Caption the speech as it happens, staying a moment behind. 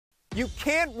You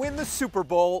can't win the Super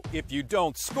Bowl if you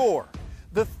don't score.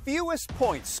 The fewest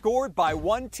points scored by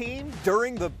one team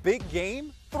during the big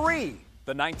game? 3.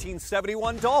 The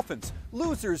 1971 Dolphins,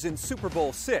 losers in Super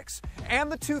Bowl VI,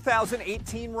 and the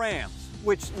 2018 Rams,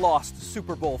 which lost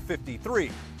Super Bowl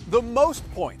 53. The most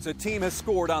points a team has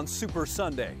scored on Super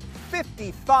Sunday,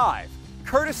 55,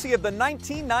 courtesy of the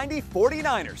 1990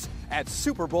 49ers at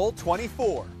Super Bowl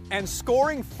 24. And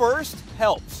scoring first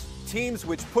helps. Teams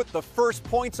which put the first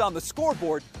points on the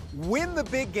scoreboard win the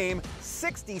big game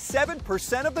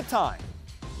 67% of the time.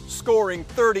 Scoring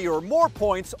 30 or more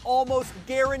points almost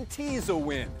guarantees a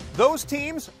win. Those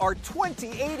teams are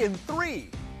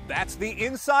 28-3. That's the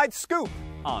inside scoop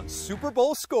on Super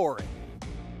Bowl scoring.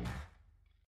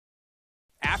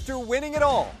 After winning it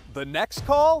all, the next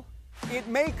call? It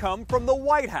may come from the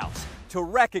White House to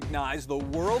recognize the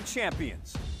world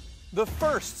champions. The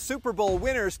first Super Bowl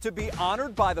winners to be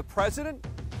honored by the president?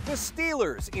 The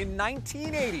Steelers in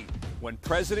 1980, when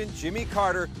President Jimmy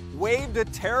Carter waved a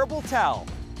terrible towel,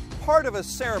 part of a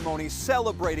ceremony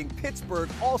celebrating Pittsburgh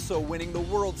also winning the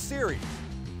World Series.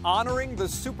 Honoring the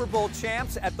Super Bowl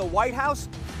champs at the White House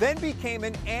then became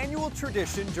an annual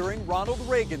tradition during Ronald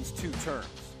Reagan's 2 terms.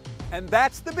 And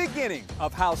that's the beginning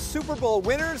of how Super Bowl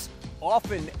winners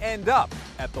often end up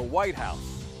at the White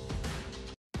House.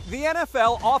 The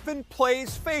NFL often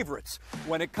plays favorites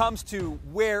when it comes to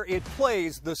where it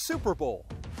plays the Super Bowl.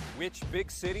 Which big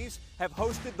cities have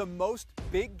hosted the most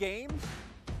big games?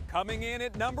 Coming in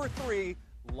at number 3,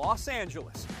 Los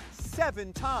Angeles,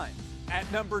 7 times. At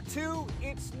number 2,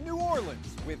 it's New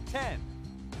Orleans with 10.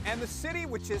 And the city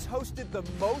which has hosted the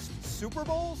most Super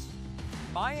Bowls?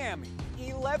 Miami,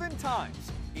 11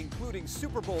 times, including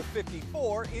Super Bowl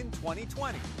 54 in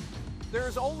 2020.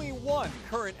 There's only one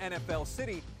current NFL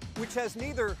city which has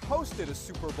neither hosted a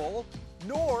Super Bowl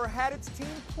nor had its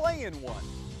team play in one: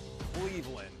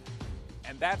 Cleveland.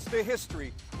 And that's the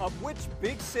history of which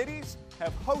big cities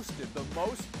have hosted the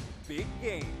most big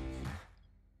games.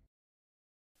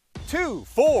 2,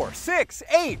 4, 6,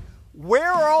 8.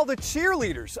 Where are all the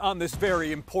cheerleaders on this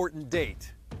very important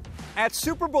date? At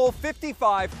Super Bowl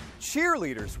 55,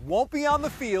 cheerleaders won't be on the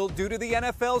field due to the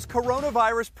NFL's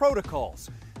coronavirus protocols,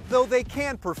 though they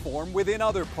can perform within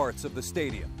other parts of the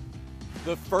stadium.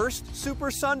 The first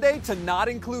Super Sunday to not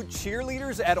include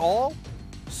cheerleaders at all?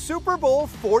 Super Bowl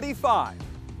 45.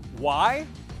 Why?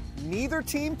 Neither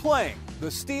team playing, the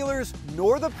Steelers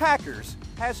nor the Packers,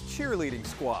 has cheerleading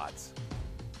squads.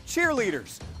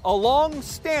 Cheerleaders, a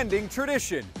long-standing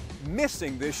tradition,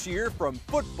 missing this year from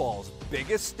football's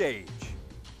biggest stage.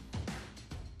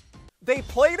 They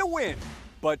play to win,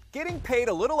 but getting paid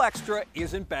a little extra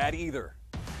isn't bad either.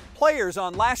 Players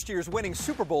on last year's winning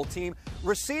Super Bowl team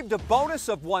received a bonus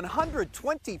of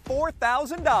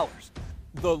 $124,000.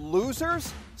 The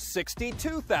losers,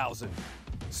 $62,000.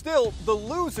 Still, the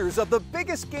losers of the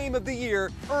biggest game of the year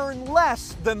earn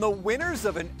less than the winners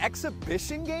of an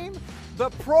exhibition game, the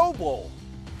Pro Bowl.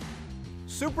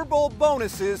 Super Bowl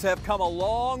bonuses have come a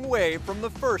long way from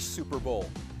the first Super Bowl.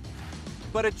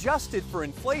 But adjusted for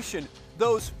inflation,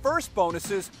 those first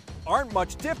bonuses aren't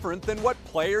much different than what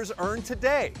players earn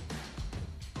today.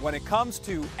 When it comes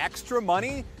to extra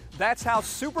money, that's how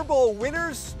Super Bowl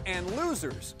winners and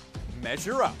losers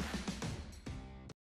measure up.